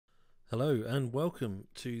Hello and welcome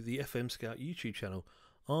to the FM Scout YouTube channel.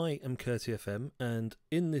 I am Curty FM, and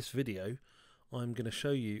in this video I'm going to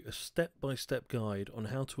show you a step-by-step guide on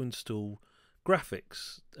how to install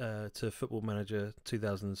graphics to Football Manager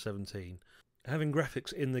 2017. Having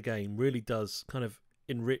graphics in the game really does kind of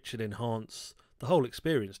enrich and enhance the whole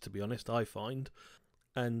experience, to be honest, I find.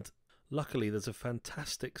 And luckily there's a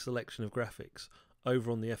fantastic selection of graphics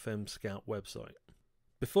over on the FM Scout website.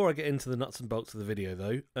 Before I get into the nuts and bolts of the video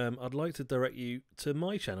though, I'd like to direct you to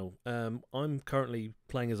my channel. I'm currently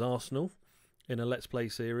playing as Arsenal in a Let's Play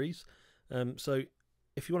series, so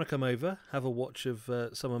if you want to come over, have a watch of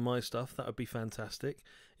some of my stuff, that would be fantastic.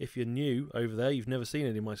 If you're new over there, you've never seen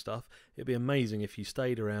any of my stuff, it'd be amazing if you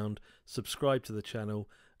stayed around, subscribe to the channel,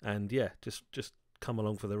 and yeah, just come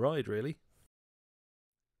along for the ride really.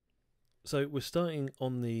 So we're starting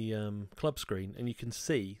on the club screen, and you can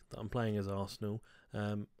see that I'm playing as Arsenal.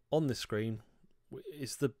 On this screen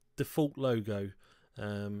is the default logo.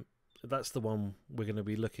 That's the one we're going to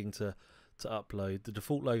be looking to upload. The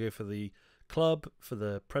default logo for the club, for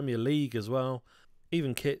the Premier League as well.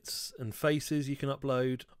 Even kits and faces you can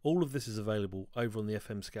upload. All of this is available over on the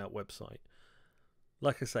FM Scout website.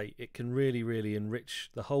 Like I say, it can really enrich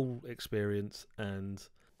the whole experience, and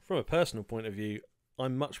from a personal point of view, I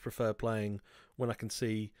much prefer playing when I can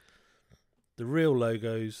see the real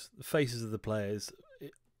logos, the faces of the players.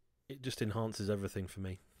 It just enhances everything for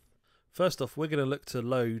me. First off, we're going to look to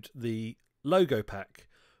load the logo pack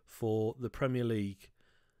for the Premier League.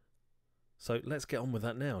 So let's get on with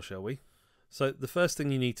that now, shall we? So the first thing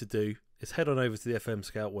you need to do is head on over to the FM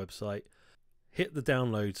Scout website, hit the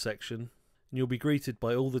download section, and you'll be greeted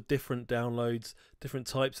by all the different downloads, different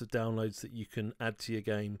types of downloads that you can add to your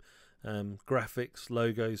game. Graphics,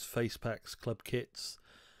 logos, face packs, club kits,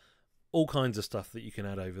 all kinds of stuff that you can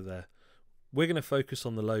add over there. We're going to focus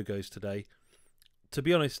on the logos today. To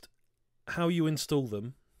be honest, how you install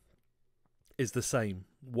them is the same,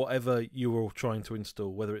 whatever you're trying to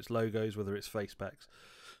install, whether it's logos, whether it's face packs.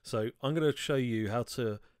 So I'm going to show you how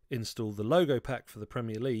to install the logo pack for the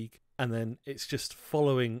Premier League, and then it's just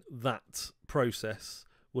following that process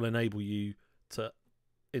will enable you to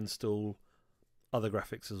install other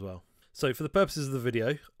graphics as well. So for the purposes of the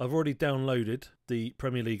video, I've already downloaded the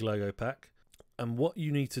Premier League logo pack, and what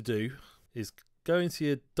you need to do is go into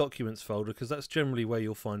your documents folder, because that's generally where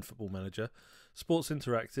you'll find Football Manager, Sports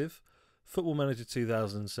Interactive, Football Manager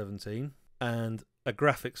 2017, and a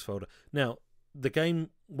graphics folder. Now, the game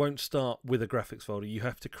won't start with a graphics folder, you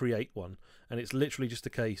have to create one, and it's literally just a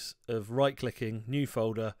case of right-clicking, new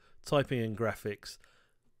folder, typing in graphics,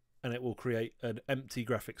 and it will create an empty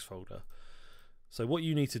graphics folder. So what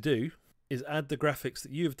you need to do is add the graphics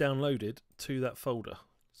that you've downloaded to that folder.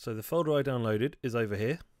 So the folder I downloaded is over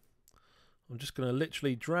here. I'm just going to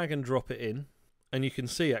literally drag and drop it in, and you can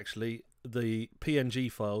see actually the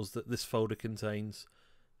PNG files that this folder contains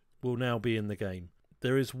will now be in the game.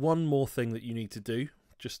 There is one more thing that you need to do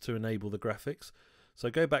just to enable the graphics. So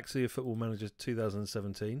go back to your Football Manager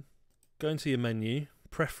 2017, go into your menu,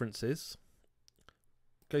 Preferences,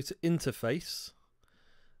 go to Interface.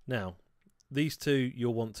 Now, these two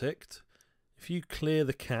you'll want ticked. If you clear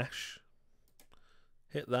the cache,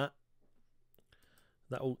 hit that,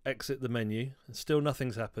 that will exit the menu, and still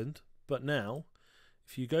nothing's happened. But now,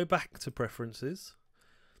 if you go back to Preferences,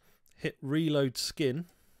 hit Reload Skin,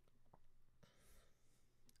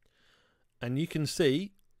 and you can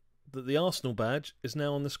see that the Arsenal badge is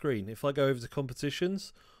now on the screen. If I go over to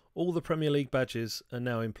Competitions, all the Premier League badges are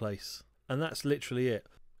now in place. And that's literally it.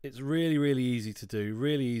 It's really easy to do,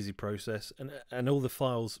 really easy process, and all the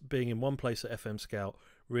files being in one place at FM Scout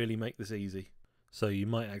really make this easy. So you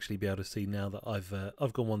might actually be able to see now that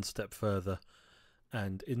I've gone one step further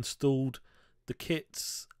and installed the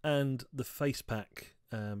kits and the face pack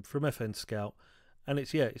from FM Scout, and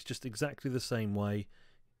it's just exactly the same way.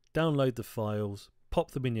 Download the files,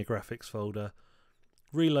 pop them in your graphics folder,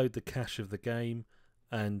 reload the cache of the game,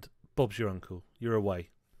 and Bob's your uncle, you're away.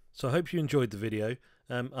 So I hope you enjoyed the video.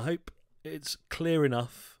 I hope it's clear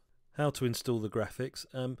enough how to install the graphics.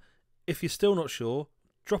 If you're still not sure,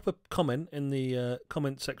 drop a comment in the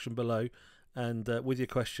comment section below, and with your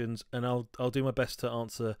questions, and I'll do my best to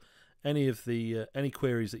answer any of the any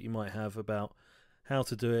queries that you might have about how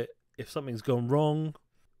to do it. If something's gone wrong,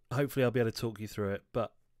 hopefully I'll be able to talk you through it.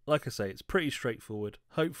 But like I say, it's pretty straightforward.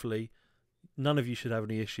 Hopefully none of you should have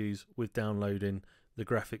any issues with downloading the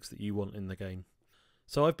graphics that you want in the game.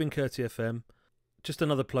 So I've been Curty FM. Just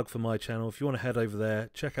another plug for my channel. If you want to head over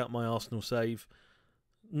there, check out my Arsenal save.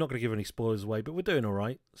 I'm not going to give any spoilers away, but we're doing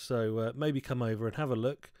alright. So maybe come over and have a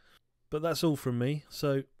look. But that's all from me.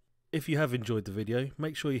 So If you have enjoyed the video,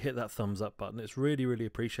 make sure you hit that thumbs up button. It's really, really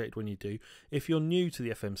appreciated when you do. If you're new to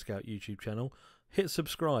the FM Scout YouTube channel, hit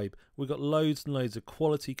subscribe. We've got loads and loads of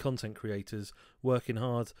quality content creators working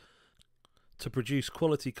hard to produce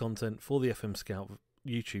quality content for the FM Scout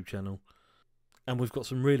YouTube channel. And we've got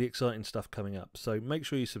some really exciting stuff coming up. So make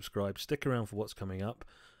sure you subscribe, stick around for what's coming up,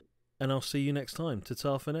 and I'll see you next time.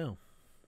 Ta-ta for now.